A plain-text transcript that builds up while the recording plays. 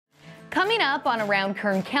Coming up on Around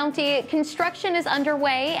Kern County, construction is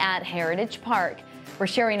underway at Heritage Park. We're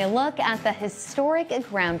sharing a look at the historic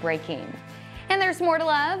groundbreaking. And there's more to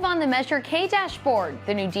love on the Measure K dashboard,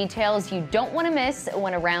 the new details you don't want to miss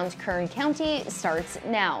when Around Kern County starts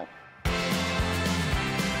now.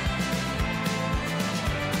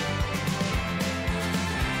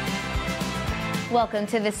 Welcome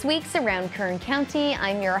to this week's Around Kern County.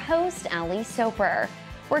 I'm your host, Allie Soper.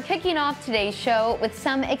 We're kicking off today's show with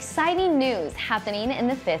some exciting news happening in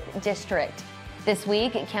the 5th District. This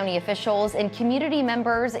week, county officials and community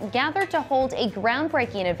members gathered to hold a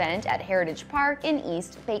groundbreaking event at Heritage Park in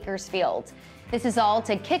East Bakersfield. This is all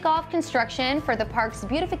to kick off construction for the park's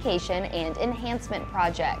beautification and enhancement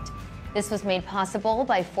project. This was made possible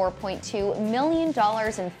by $4.2 million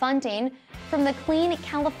in funding from the Clean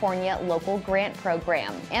California Local Grant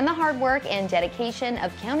Program and the hard work and dedication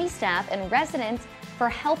of county staff and residents for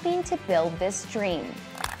helping to build this dream.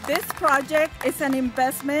 This project is an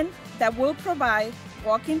investment that will provide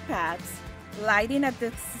walking paths, lighting at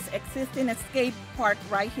the existing escape park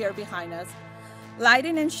right here behind us,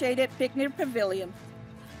 lighting and shaded picnic pavilion,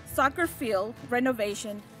 soccer field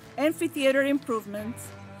renovation, amphitheater improvements,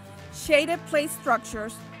 shaded play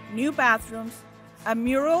structures, new bathrooms, a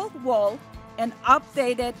mural wall, and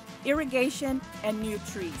updated irrigation and new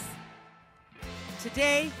trees.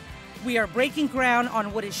 Today, we are breaking ground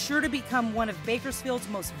on what is sure to become one of Bakersfield's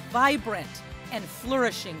most vibrant and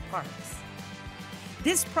flourishing parks.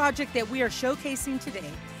 This project that we are showcasing today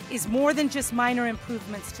is more than just minor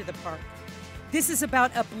improvements to the park. This is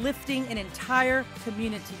about uplifting an entire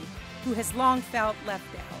community who has long felt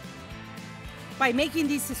left out. By making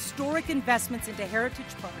these historic investments into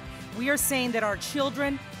Heritage Park, we are saying that our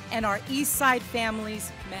children and our East Side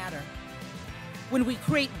families matter. When we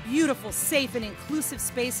create beautiful, safe, and inclusive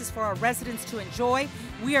spaces for our residents to enjoy,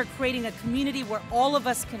 we are creating a community where all of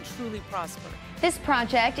us can truly prosper. This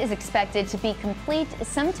project is expected to be complete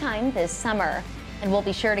sometime this summer, and we'll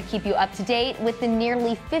be sure to keep you up to date with the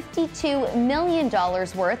nearly $52 million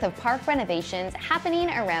worth of park renovations happening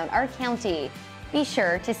around our county. Be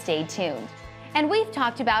sure to stay tuned. And we've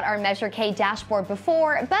talked about our Measure K dashboard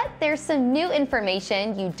before, but there's some new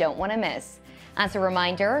information you don't want to miss. As a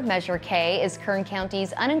reminder, Measure K is Kern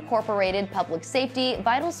County's unincorporated public safety,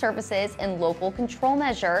 vital services, and local control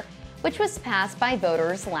measure, which was passed by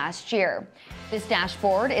voters last year. This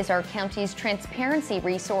dashboard is our county's transparency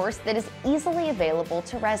resource that is easily available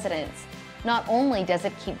to residents. Not only does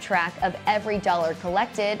it keep track of every dollar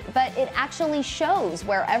collected, but it actually shows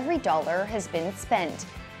where every dollar has been spent.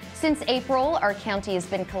 Since April, our county has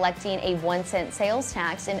been collecting a 1-cent sales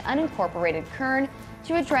tax in unincorporated Kern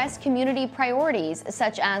to address community priorities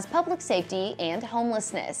such as public safety and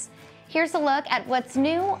homelessness. Here's a look at what's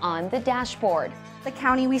new on the dashboard. The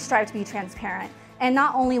county, we strive to be transparent, and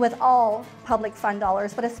not only with all public fund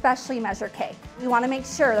dollars, but especially Measure K. We want to make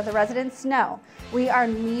sure that the residents know we are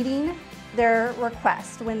meeting their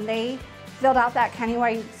request when they filled out that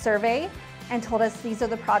countywide survey and told us these are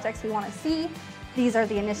the projects we want to see. These are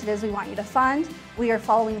the initiatives we want you to fund. We are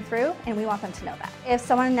following through, and we want them to know that. If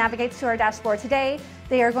someone navigates to our dashboard today,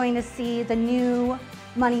 they are going to see the new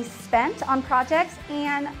money spent on projects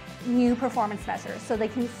and new performance measures, so they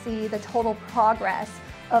can see the total progress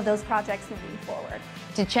of those projects moving forward.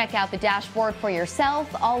 To check out the dashboard for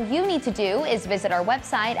yourself, all you need to do is visit our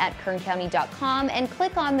website at kerncounty.com and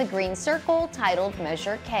click on the green circle titled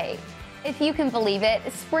Measure K. If you can believe it,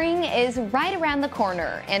 spring is right around the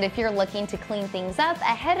corner, and if you're looking to clean things up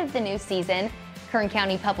ahead of the new season, Kern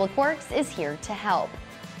County Public Works is here to help.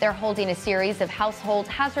 They're holding a series of household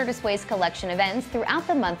hazardous waste collection events throughout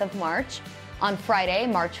the month of March. On Friday,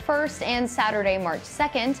 March 1st and Saturday, March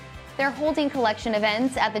 2nd, they're holding collection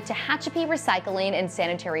events at the Tehachapi Recycling and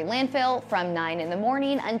Sanitary Landfill from 9 in the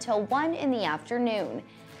morning until 1 in the afternoon.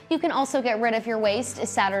 You can also get rid of your waste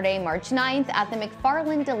Saturday, March 9th at the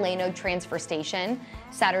McFarland Delano Transfer Station,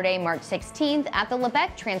 Saturday, March 16th at the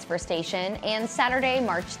Lebec Transfer Station, and Saturday,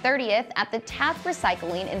 March 30th at the Taft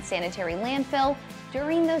Recycling and Sanitary Landfill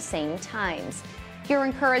during those same times. You're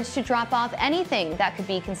encouraged to drop off anything that could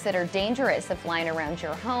be considered dangerous if lying around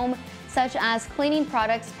your home, such as cleaning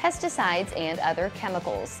products, pesticides, and other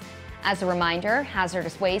chemicals. As a reminder,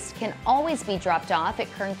 hazardous waste can always be dropped off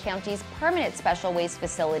at Kern County's permanent special waste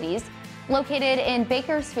facilities located in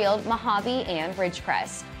Bakersfield, Mojave, and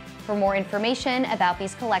Ridgecrest. For more information about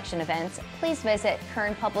these collection events, please visit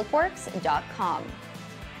kernpublicworks.com.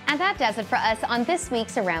 And that does it for us on this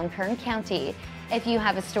week's Around Kern County. If you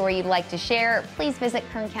have a story you'd like to share, please visit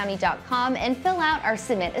kerncounty.com and fill out our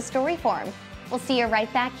Submit a Story form. We'll see you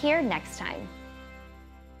right back here next time.